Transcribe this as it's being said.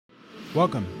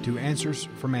Welcome to Answers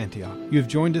from Antioch. You have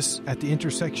joined us at the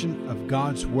intersection of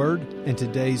God's Word and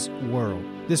today's world.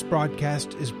 This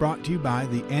broadcast is brought to you by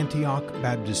the Antioch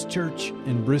Baptist Church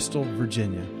in Bristol,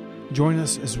 Virginia. Join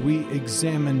us as we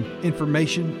examine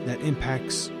information that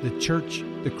impacts the church,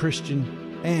 the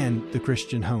Christian, and the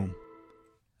Christian home.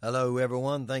 Hello,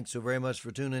 everyone. Thanks so very much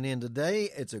for tuning in today.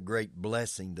 It's a great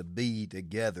blessing to be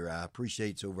together. I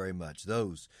appreciate so very much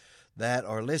those that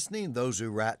are listening, those who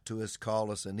write to us,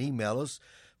 call us, and email us.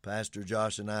 Pastor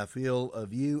Josh and I feel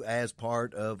of you as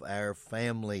part of our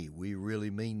family. We really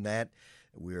mean that.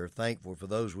 We are thankful for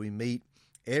those we meet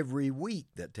every week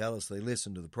that tell us they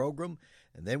listen to the program.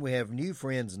 And then we have new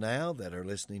friends now that are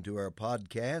listening to our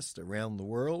podcast around the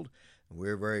world. And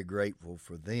we're very grateful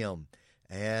for them.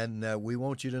 And we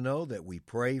want you to know that we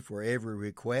pray for every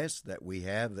request that we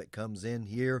have that comes in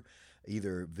here,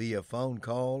 either via phone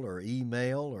call or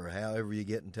email or however you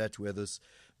get in touch with us.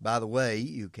 By the way,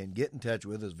 you can get in touch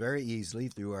with us very easily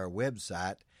through our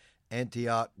website,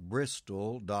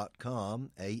 AntiochBristol.com,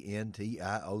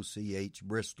 ANTIOCH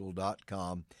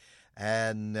Bristol.com,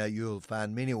 and you'll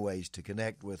find many ways to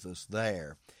connect with us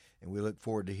there. And we look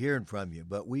forward to hearing from you.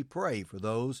 But we pray for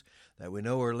those that we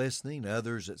know are listening,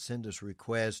 others that send us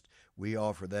requests. We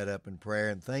offer that up in prayer.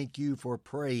 And thank you for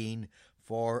praying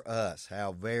for us.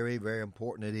 How very, very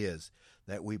important it is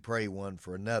that we pray one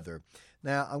for another.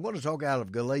 Now, I'm going to talk out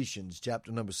of Galatians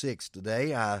chapter number 6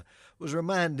 today. I was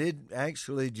reminded,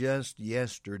 actually just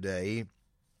yesterday,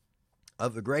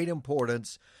 of the great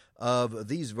importance of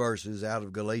these verses out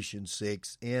of Galatians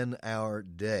 6 in our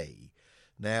day.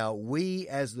 Now, we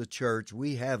as the church,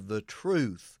 we have the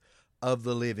truth of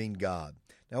the living God.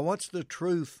 Now, what's the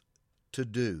truth to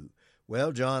do?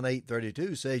 Well, John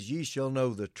 8:32 says, "Ye shall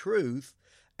know the truth,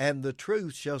 and the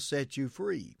truth shall set you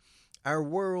free." Our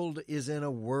world is in a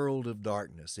world of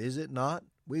darkness, is it not?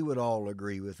 We would all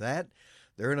agree with that.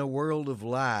 They're in a world of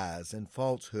lies and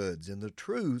falsehoods, and the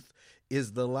truth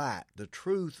is the light. The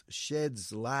truth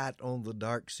sheds light on the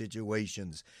dark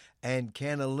situations and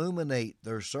can illuminate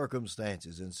their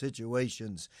circumstances and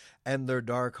situations and their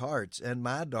dark hearts and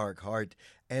my dark heart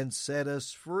and set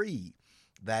us free.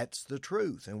 That's the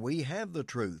truth. And we have the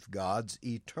truth, God's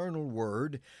eternal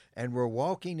word, and we're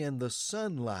walking in the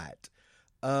sunlight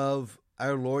of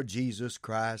our Lord Jesus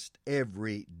Christ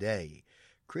every day.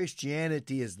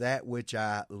 Christianity is that which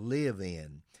I live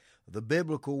in. The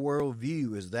biblical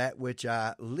worldview is that which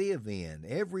I live in.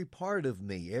 Every part of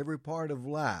me, every part of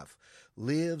life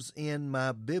lives in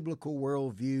my biblical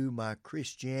worldview, my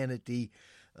Christianity.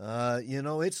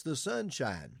 It's the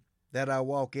sunshine that I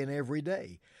walk in every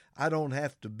day. I don't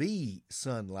have to be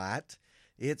sunlight.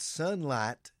 It's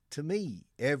sunlight to me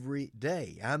every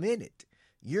day. I'm in it.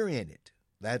 You're in it.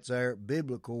 That's our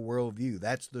biblical worldview.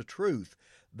 That's the truth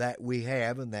that we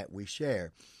have and that we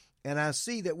share. And I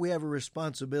see that we have a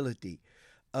responsibility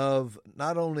of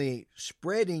not only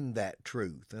spreading that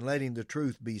truth and letting the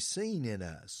truth be seen in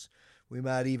us. We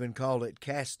might even call it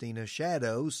casting a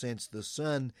shadow, since the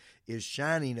sun is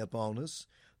shining upon us,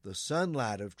 the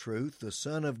sunlight of truth, the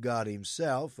Son of God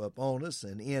Himself upon us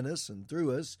and in us and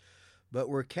through us. But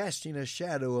we're casting a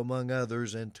shadow among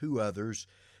others and to others,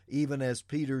 even as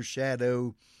Peter's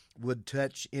shadow would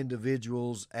touch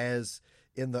individuals, as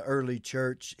in the early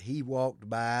church, he walked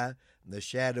by, and the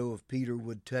shadow of Peter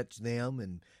would touch them,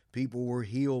 and people were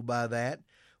healed by that.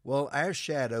 Well, our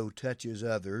shadow touches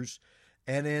others,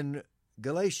 and in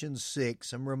Galatians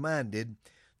 6, I'm reminded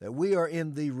that we are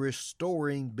in the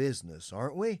restoring business,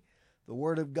 aren't we? The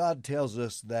Word of God tells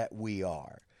us that we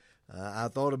are. I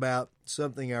thought about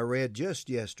something I read just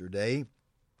yesterday,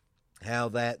 how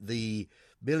that the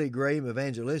Billy Graham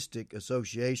Evangelistic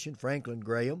Association, Franklin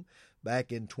Graham,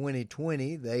 back in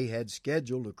 2020, they had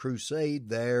scheduled a crusade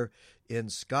there in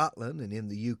Scotland and in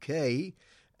the UK,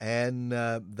 and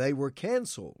they were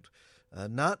canceled,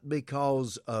 not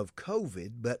because of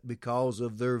COVID, but because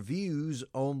of their views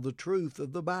on the truth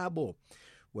of the Bible.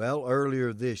 Well,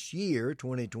 earlier this year,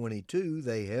 2022,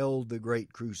 they held the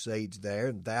great crusades there,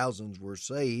 and thousands were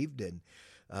saved.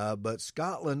 But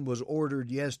Scotland was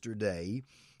ordered yesterday.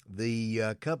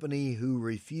 The company who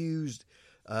refused,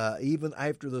 even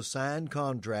after the signed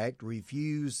contract,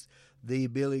 refused the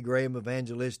Billy Graham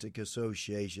Evangelistic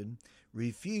Association,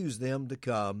 refused them to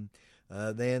come.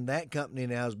 Then that company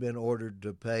now has been ordered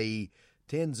to pay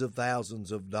tens of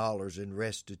thousands of dollars in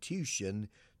restitution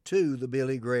to the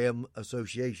Billy Graham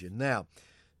Association. Now,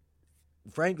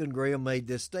 Franklin Graham made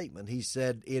this statement. He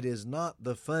said, "It is not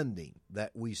the funding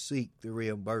that we seek the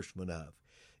reimbursement of.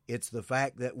 It's the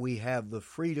fact that we have the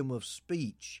freedom of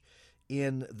speech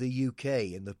in the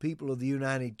UK, and the people of the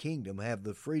United Kingdom have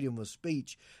the freedom of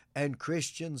speech, and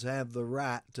Christians have the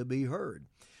right to be heard.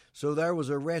 So there was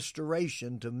a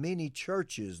restoration to many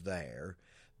churches there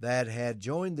that had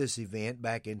joined this event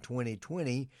back in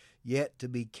 2020, yet to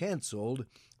be canceled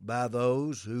by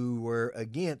those who were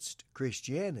against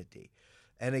Christianity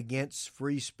and against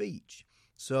free speech.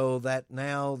 So that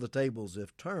now the tables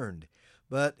have turned.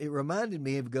 But it reminded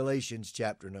me of Galatians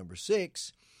chapter number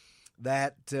 6,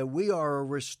 that we are a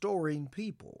restoring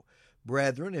people.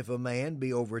 Brethren, if a man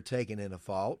be overtaken in a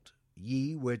fault,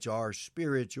 ye which are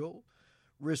spiritual,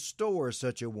 restore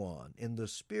such a one in the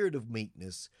spirit of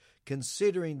meekness,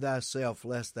 considering thyself,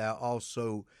 lest thou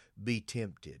also be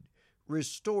tempted.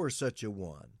 Restore such a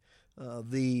one.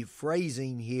 The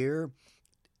phrasing here,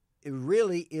 it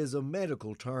really is a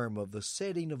medical term of the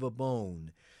setting of a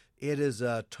bone. It is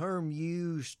a term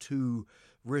used to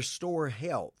restore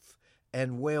health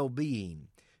and well-being.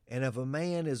 And if a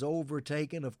man is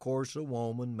overtaken, of course, a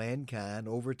woman, mankind,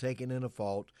 overtaken in a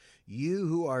fault, you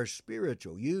who are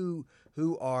spiritual, you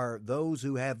who are those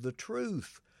who have the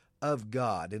truth of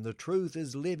God, and the truth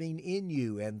is living in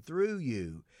you and through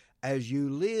you as you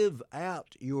live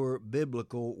out your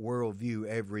biblical worldview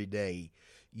every day,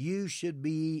 you should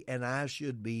be, and I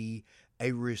should be,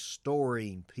 a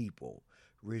restoring people.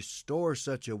 Restore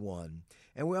such a one.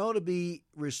 And we ought to be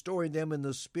restoring them in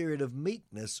the spirit of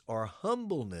meekness or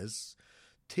humbleness,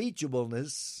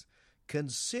 teachableness,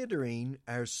 considering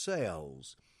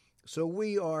ourselves. So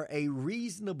we are a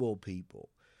reasonable people.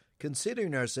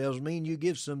 Considering ourselves means you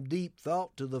give some deep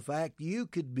thought to the fact you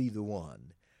could be the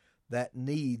one that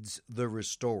needs the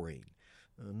restoring.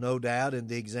 No doubt in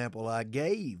the example I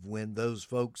gave, when those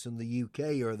folks in the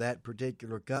UK or that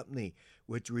particular company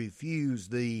which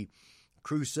refused the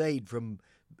crusade from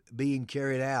being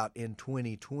carried out in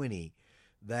 2020,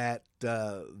 that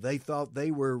they thought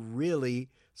they were really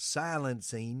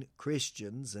silencing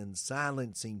Christians and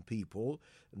silencing people.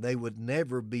 They would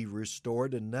never be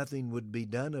restored and nothing would be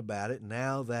done about it.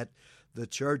 Now that the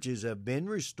churches have been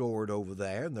restored over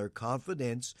there and their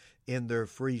confidence in their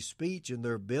free speech and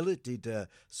their ability to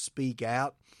speak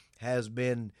out has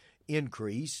been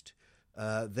increased,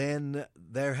 then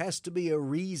there has to be a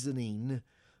reasoning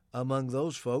among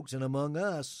those folks and among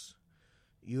us.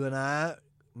 You and I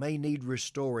may need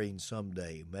restoring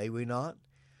someday, may we not?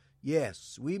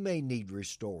 Yes, we may need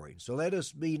restoring. So let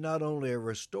us be not only a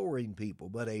restoring people,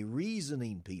 but a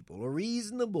reasoning people, a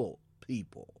reasonable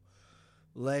people,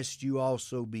 lest you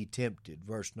also be tempted,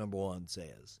 verse number 1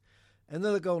 says. And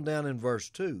then look on down in verse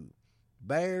 2.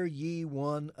 Bear ye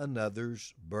one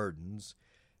another's burdens,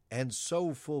 and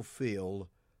so fulfill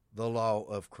the law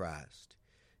of Christ.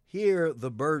 Here the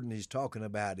burden he's talking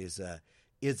about is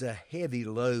a heavy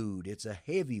load. It's a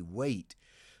heavy weight.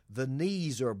 The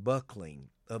knees are buckling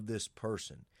of this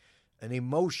person. An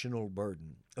emotional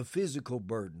burden, a physical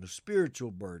burden, a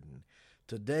spiritual burden.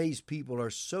 Today's people are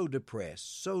so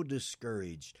depressed, so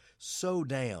discouraged, so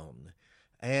down,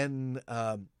 and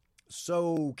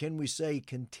so, can we say,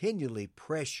 continually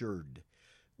pressured.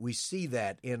 We see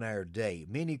that in our day.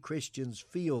 Many Christians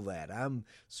feel that. I'm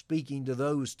speaking to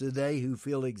those today who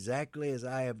feel exactly as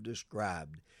I have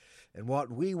described. And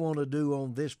what we want to do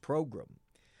on this program,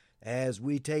 as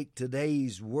we take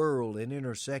today's world and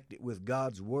intersect it with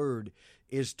God's Word,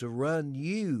 is to run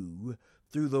you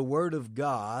through the Word of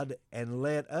God and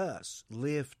let us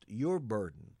lift your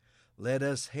burden. Let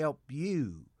us help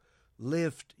you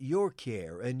lift your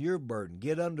care and your burden.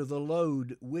 Get under the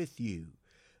load with you.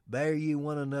 Bear ye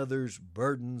one another's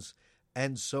burdens,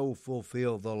 and so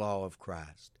fulfill the law of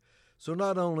Christ. So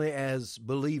not only as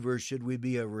believers should we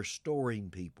be a restoring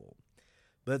people,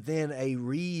 but then a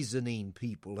reasoning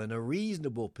people and a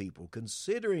reasonable people,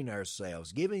 considering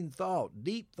ourselves, giving thought,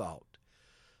 deep thought,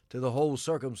 to the whole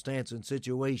circumstance and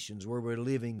situations where we're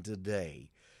living today.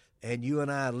 And you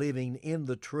and I living in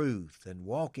the truth and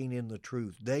walking in the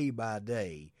truth day by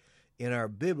day in our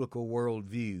biblical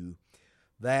worldview,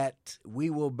 that we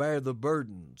will bear the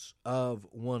burdens of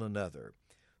one another,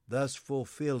 thus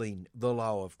fulfilling the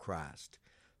law of Christ.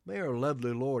 May our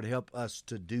lovely Lord help us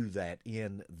to do that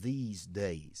in these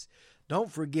days.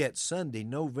 Don't forget, Sunday,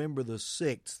 November the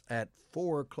 6th at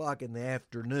 4 o'clock in the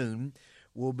afternoon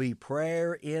will be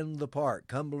prayer in the park,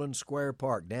 Cumberland Square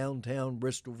Park, downtown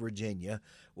Bristol, Virginia.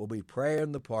 Will be prayer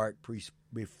in the park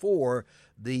before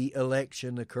the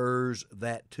election occurs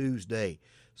that Tuesday.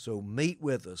 So meet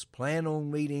with us. Plan on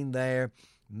meeting there.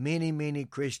 Many, many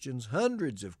Christians,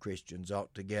 hundreds of Christians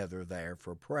ought to gather there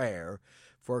for prayer,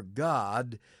 for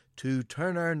God to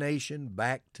turn our nation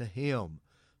back to Him.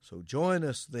 So join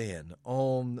us then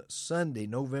on Sunday,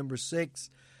 November 6th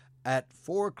at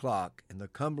 4 o'clock in the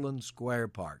Cumberland Square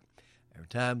Park. Our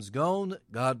time's gone.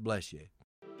 God bless you.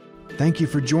 Thank you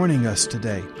for joining us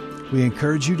today. We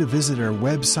encourage you to visit our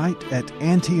website at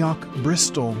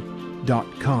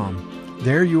antiochbristol.com.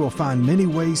 There you will find many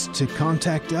ways to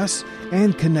contact us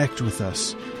and connect with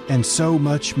us, and so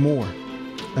much more.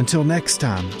 Until next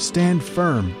time, stand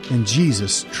firm in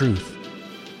Jesus' truth.